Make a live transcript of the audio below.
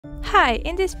Hi,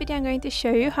 in this video I'm going to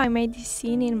show you how I made this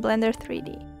scene in Blender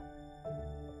 3D.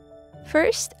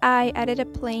 First, I added a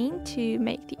plane to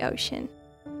make the ocean.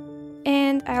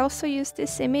 And I also used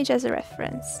this image as a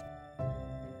reference.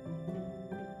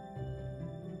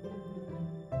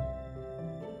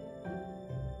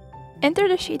 Enter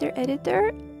the shader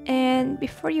editor, and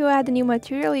before you add a new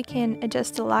material you can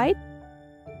adjust the light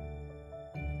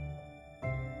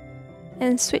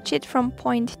and switch it from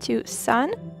point to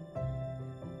sun.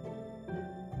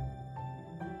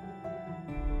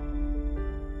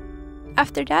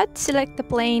 After that, select the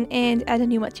plane and add a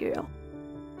new material.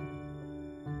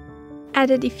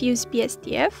 Add a diffuse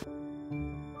BSDF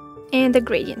and a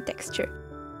gradient texture.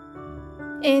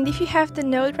 And if you have the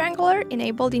node wrangler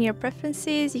enabled in your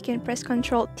preferences, you can press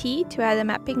Ctrl T to add a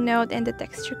mapping node and the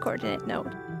texture coordinate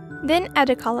node. Then add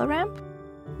a color ramp,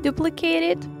 duplicate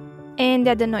it, and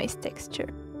add a noise texture.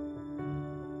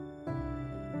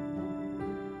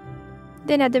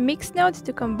 Then add a mix node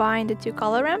to combine the two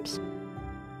color ramps,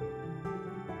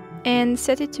 and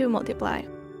set it to multiply.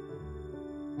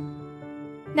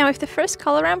 Now with the first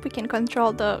color ramp we can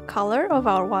control the color of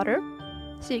our water,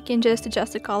 so you can just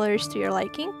adjust the colors to your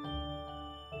liking.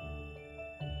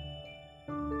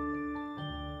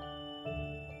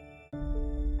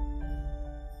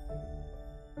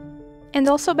 And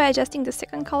also by adjusting the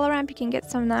second color ramp you can get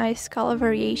some nice color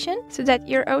variation, so that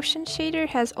your ocean shader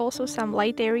has also some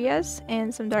light areas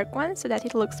and some dark ones, so that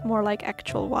it looks more like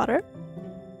actual water.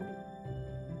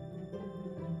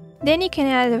 Then you can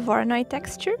add a Voronoi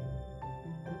texture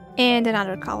and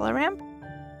another color ramp.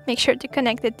 Make sure to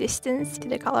connect the distance to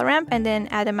the color ramp and then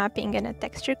add a mapping and a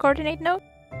texture coordinate node.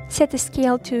 Set the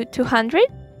scale to 200.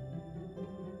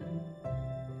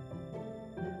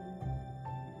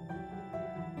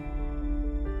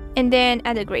 And then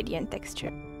add a gradient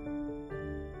texture.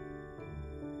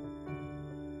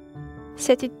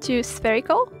 Set it to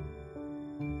spherical.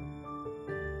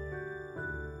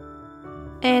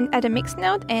 And add a mix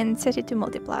node and set it to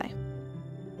multiply.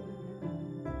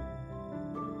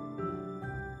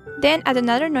 Then add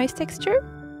another noise texture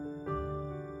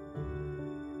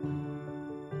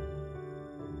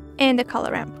and a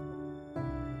color ramp.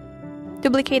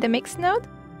 Duplicate the mix node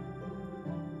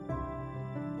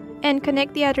and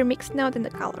connect the other mix node and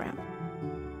the color ramp.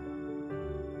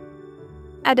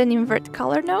 Add an invert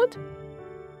color node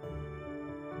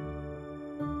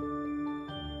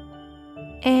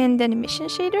and an emission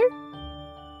shader.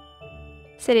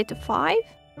 Set it to 5.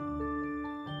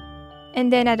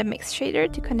 And then add a mix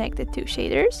shader to connect the two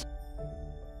shaders.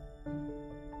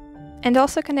 And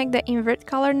also connect the invert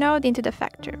color node into the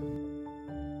factor.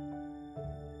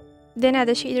 Then add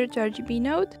a shader to RGB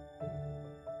node.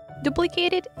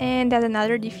 Duplicate it and add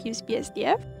another diffuse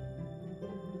BSDF.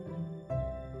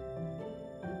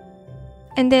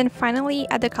 And then finally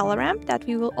add a color ramp that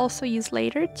we will also use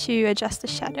later to adjust the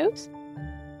shadows.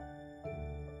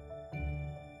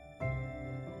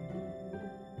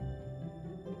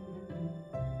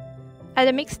 Add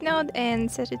a mix node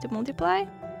and set it to multiply.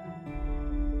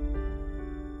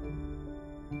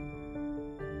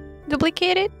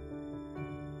 Duplicate it.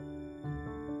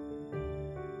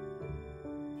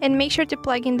 And make sure to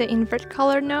plug in the invert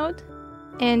color node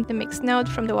and the mix node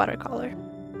from the watercolor.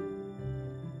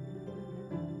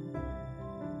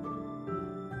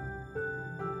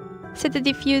 Set the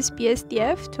diffuse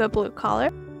BSDF to a blue color.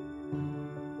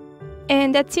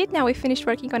 And that's it. Now we finished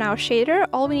working on our shader.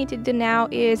 All we need to do now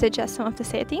is adjust some of the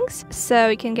settings so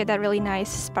we can get that really nice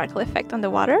sparkle effect on the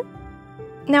water.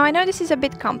 Now I know this is a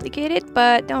bit complicated,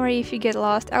 but don't worry if you get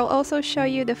lost. I'll also show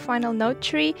you the final node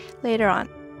tree later on.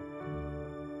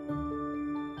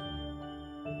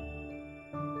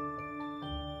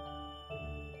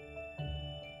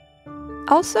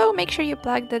 Also, make sure you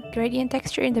plug the gradient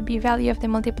texture in the B value of the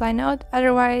multiply node,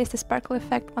 otherwise the sparkle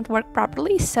effect won't work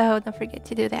properly, so don't forget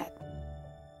to do that.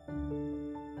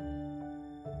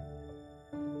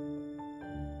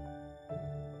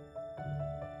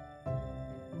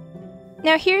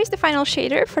 Now here is the final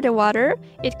shader for the water.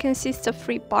 It consists of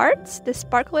 3 parts: the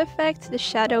sparkle effect, the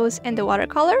shadows, and the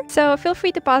watercolor. So feel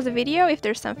free to pause the video if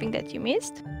there's something that you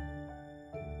missed.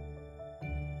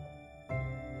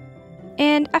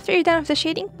 And after you're done with the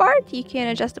shading part, you can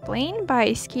adjust the plane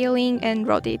by scaling and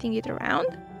rotating it around.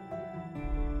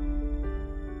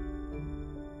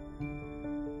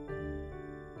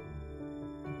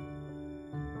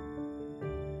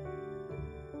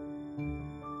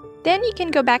 Then you can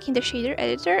go back in the shader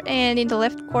editor and in the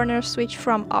left corner switch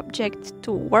from object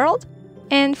to world.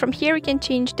 And from here we can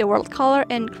change the world color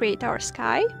and create our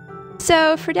sky.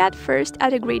 So for that, first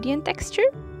add a gradient texture,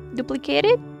 duplicate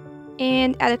it,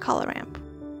 and add a color ramp.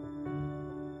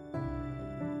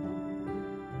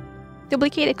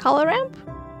 Duplicate a color ramp.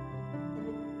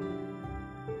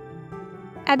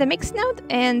 Add a mix node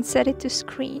and set it to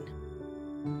screen.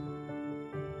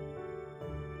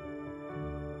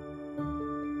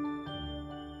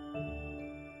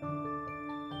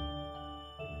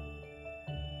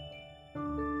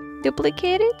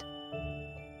 Duplicate it.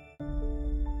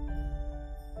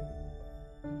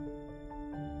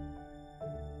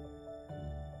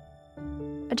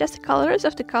 Adjust the colors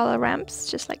of the color ramps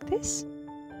just like this.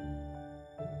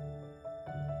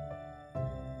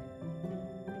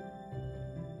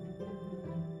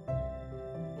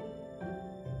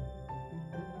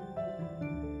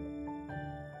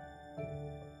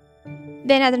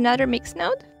 Then add another mix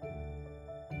node.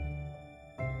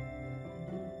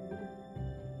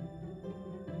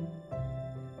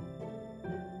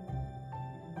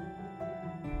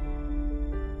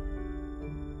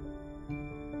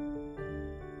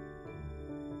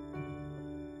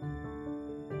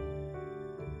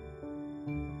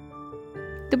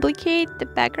 Duplicate the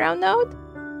background node.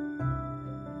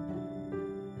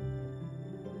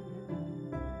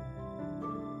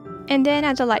 And then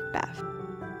add a light path.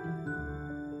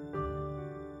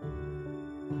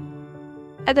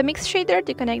 Add a mix shader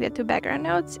to connect the two background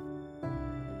nodes.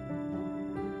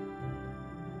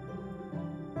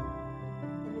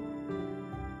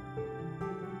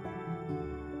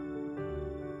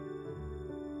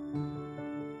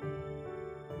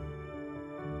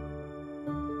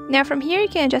 Now from here you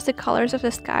can adjust the colors of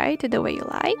the sky to the way you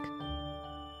like.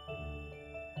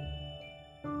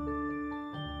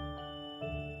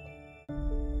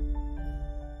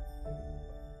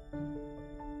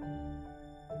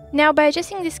 Now by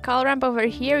adjusting this color ramp over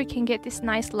here, you can get this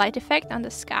nice light effect on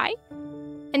the sky.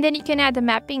 And then you can add a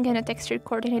mapping and a texture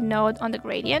coordinate node on the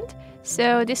gradient.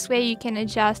 So this way you can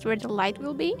adjust where the light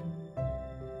will be.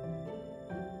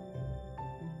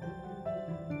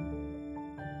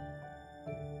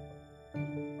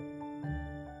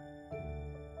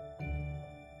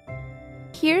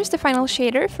 Here's the final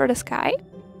shader for the sky.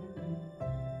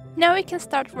 Now we can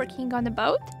start working on the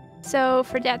boat. So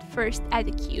for that, first add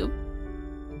a cube.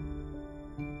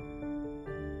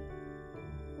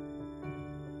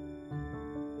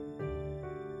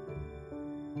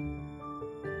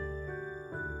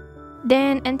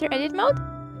 Then enter edit mode.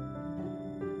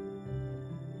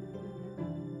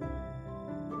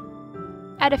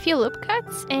 Add a few loop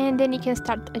cuts and then you can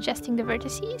start adjusting the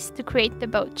vertices to create the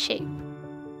boat shape.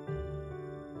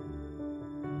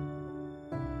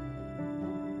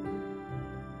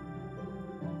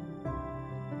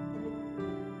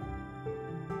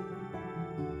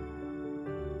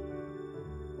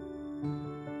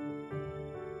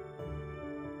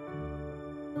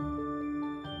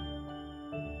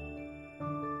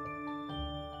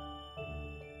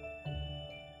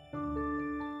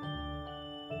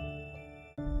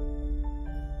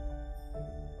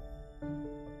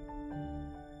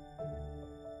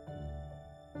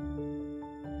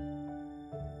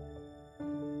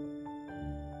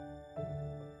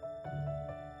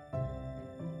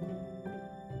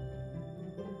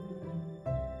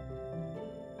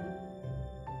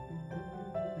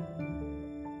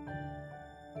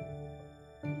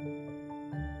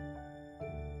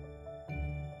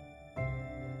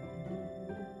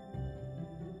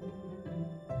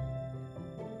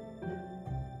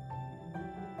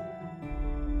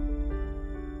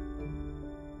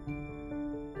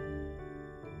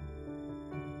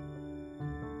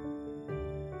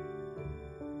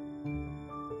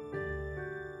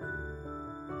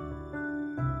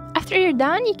 After you're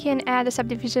done, you can add a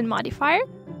subdivision modifier,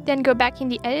 then go back in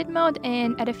the edit mode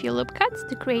and add a few loop cuts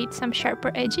to create some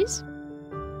sharper edges.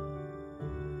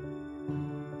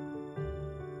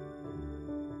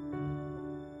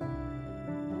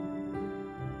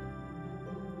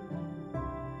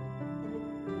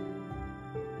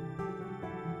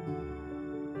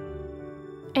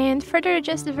 And further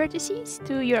adjust the vertices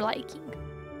to your liking.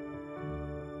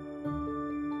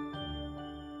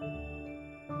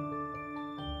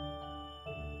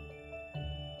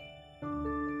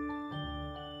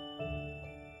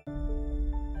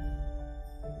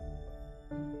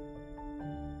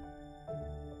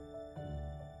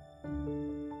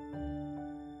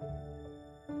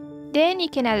 Then you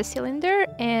can add a cylinder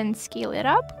and scale it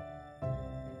up.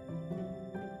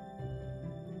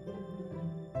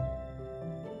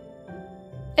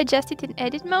 Adjust it in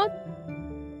edit mode.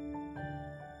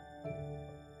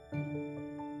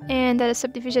 And add a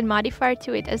subdivision modifier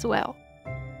to it as well.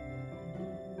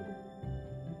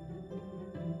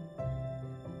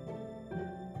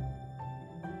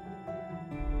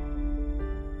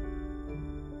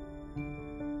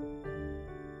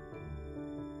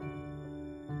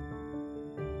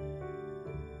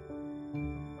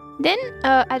 Then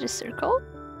add a circle,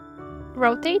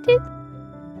 rotate it,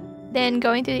 then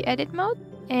go into the edit mode,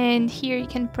 and here you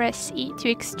can press E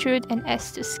to extrude and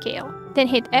S to scale. Then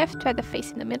hit F to add the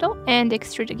face in the middle and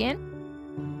extrude again.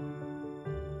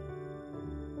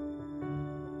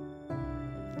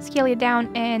 Scale it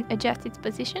down and adjust its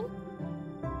position.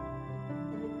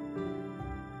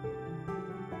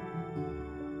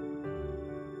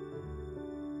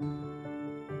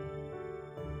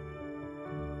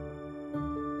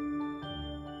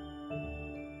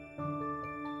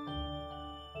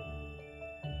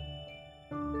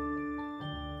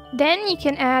 Then you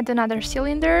can add another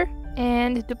cylinder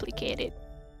and duplicate it.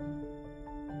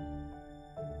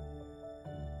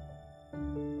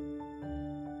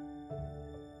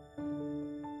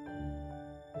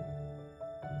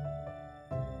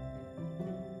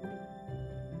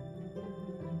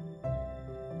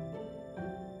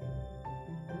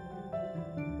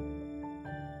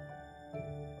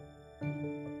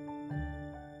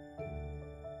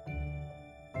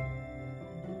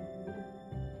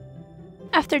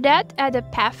 After that, add a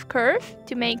path curve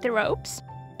to make the ropes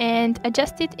and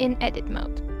adjust it in edit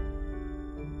mode.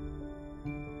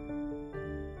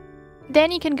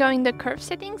 Then you can go in the curve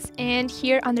settings, and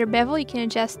here under bevel you can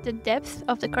adjust the depth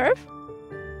of the curve.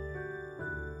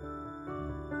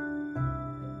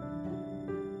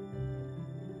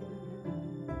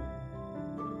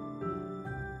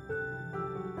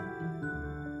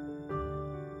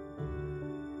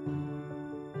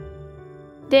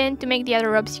 Then to make the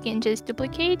other ropes, you can just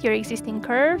duplicate your existing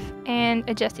curve and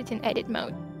adjust it in edit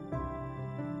mode.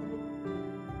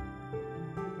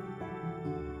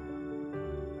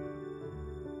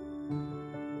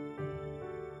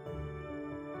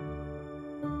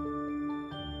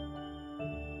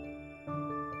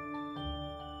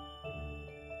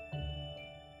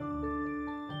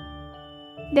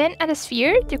 Then add a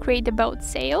sphere to create the boat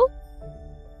sail.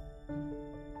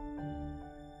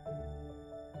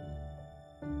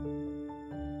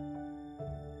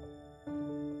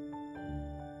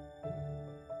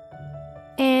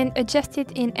 And adjust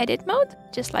it in edit mode,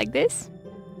 just like this.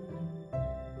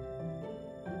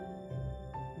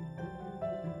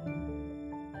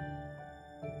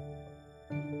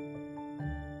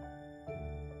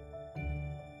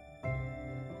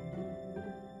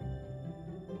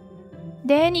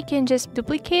 Then you can just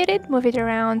duplicate it, move it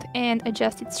around, and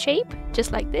adjust its shape,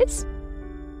 just like this.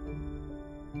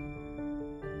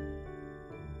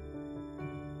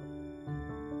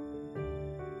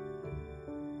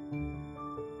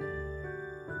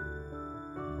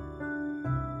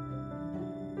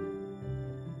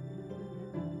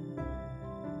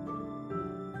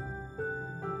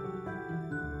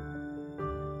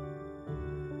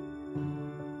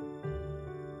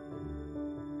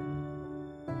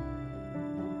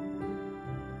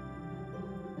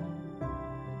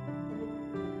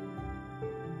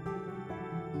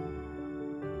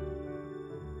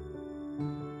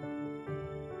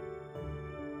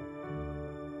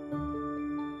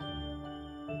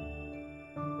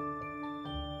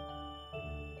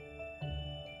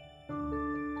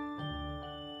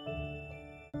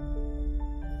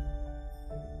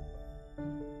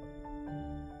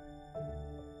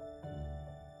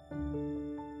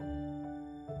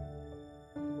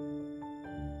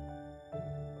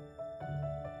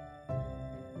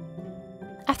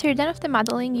 After you're done with the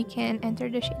modeling, you can enter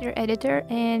the shader editor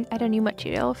and add a new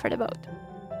material for the boat.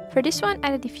 For this one,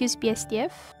 add a diffuse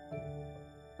BSDF,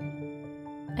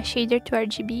 a shader to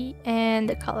RGB, and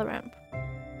the color ramp.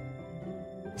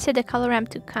 Set the color ramp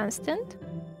to constant,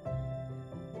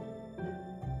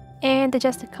 and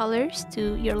adjust the colors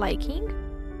to your liking.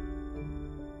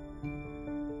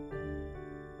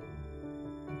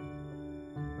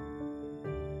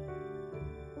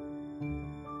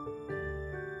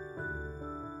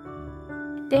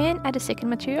 Then add a second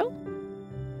material.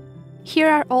 Here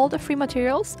are all the free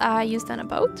materials I used on a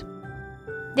boat.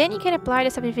 Then you can apply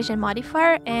the subdivision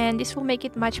modifier, and this will make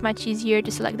it much easier to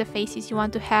select the faces you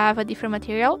want to have a different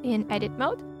material in edit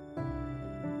mode.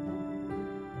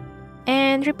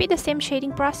 And repeat the same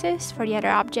shading process for the other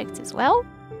objects as well.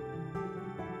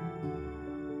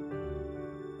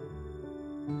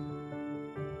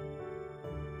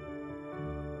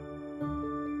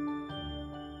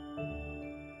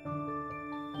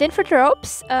 Then for the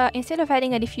ropes, instead of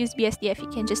adding a diffuse BSDF, you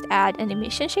can just add an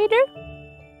emission shader.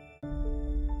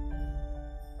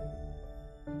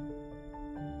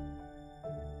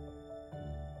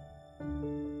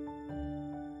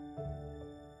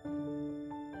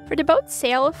 For the boat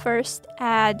sail, first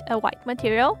add a white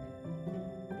material.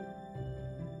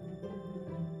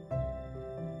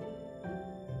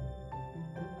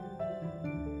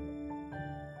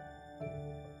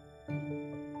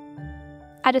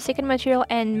 add a second material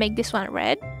and make this one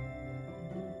red.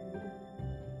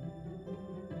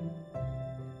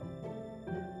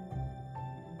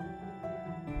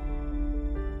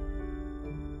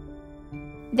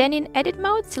 Then in edit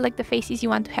mode, select the faces you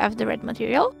want to have the red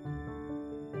material.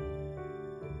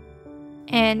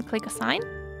 And click assign.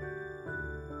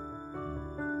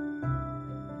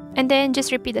 And then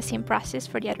just repeat the same process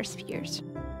for the other spheres.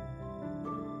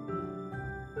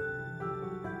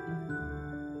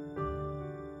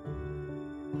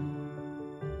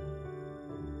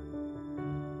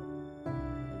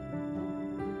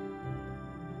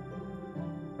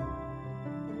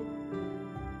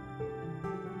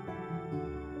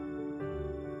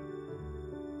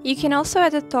 You can also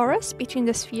add a torus between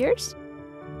the spheres.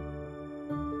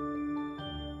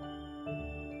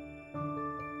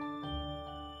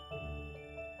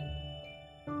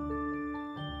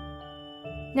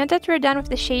 Now that we're done with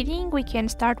the shading, we can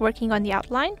start working on the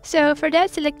outline. So for that,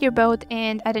 select your boat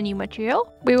and add a new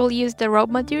material. We will use the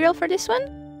rope material for this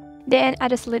one. Then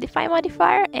add a solidify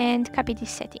modifier and copy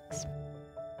these settings.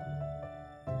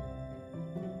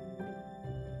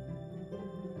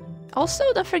 Also,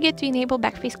 don't forget to enable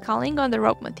backface culling on the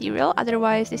rope material,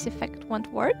 otherwise this effect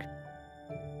won't work.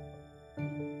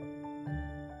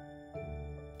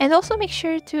 And also make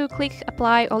sure to click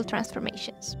apply all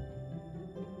transformations.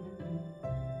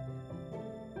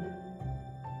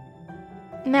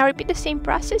 Now repeat the same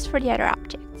process for the other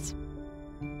objects.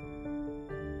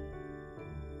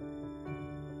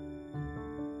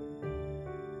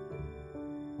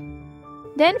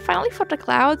 Then finally for the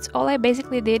clouds, all I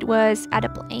basically did was add a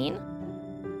plane,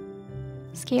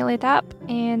 scale it up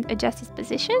and adjust its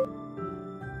position.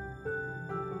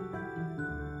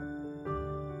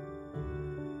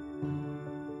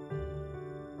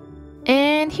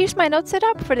 And here's my node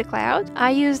setup for the cloud. I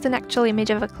used an actual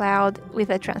image of a cloud with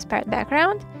a transparent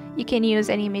background. You can use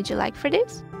any image you like for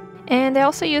this. And I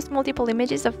also used multiple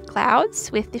images of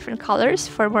clouds with different colors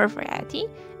for more variety.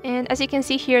 And as you can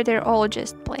see here, they're all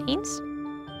just planes.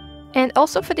 And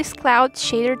also for this cloud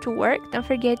shader to work, don't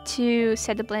forget to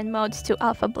set the blend modes to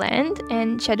alpha blend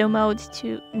and shadow mode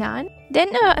to none. Then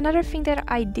another thing that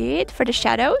I did for the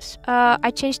shadows,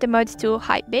 I changed the modes to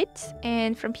high bits,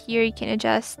 and from here you can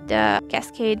adjust the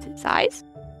cascade size.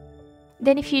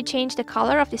 Then if you change the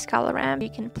color of this color ramp, you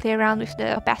can play around with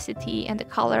the opacity and the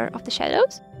color of the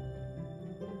shadows.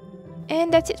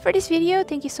 And that's it for this video.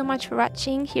 Thank you so much for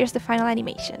watching. Here's the final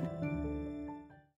animation.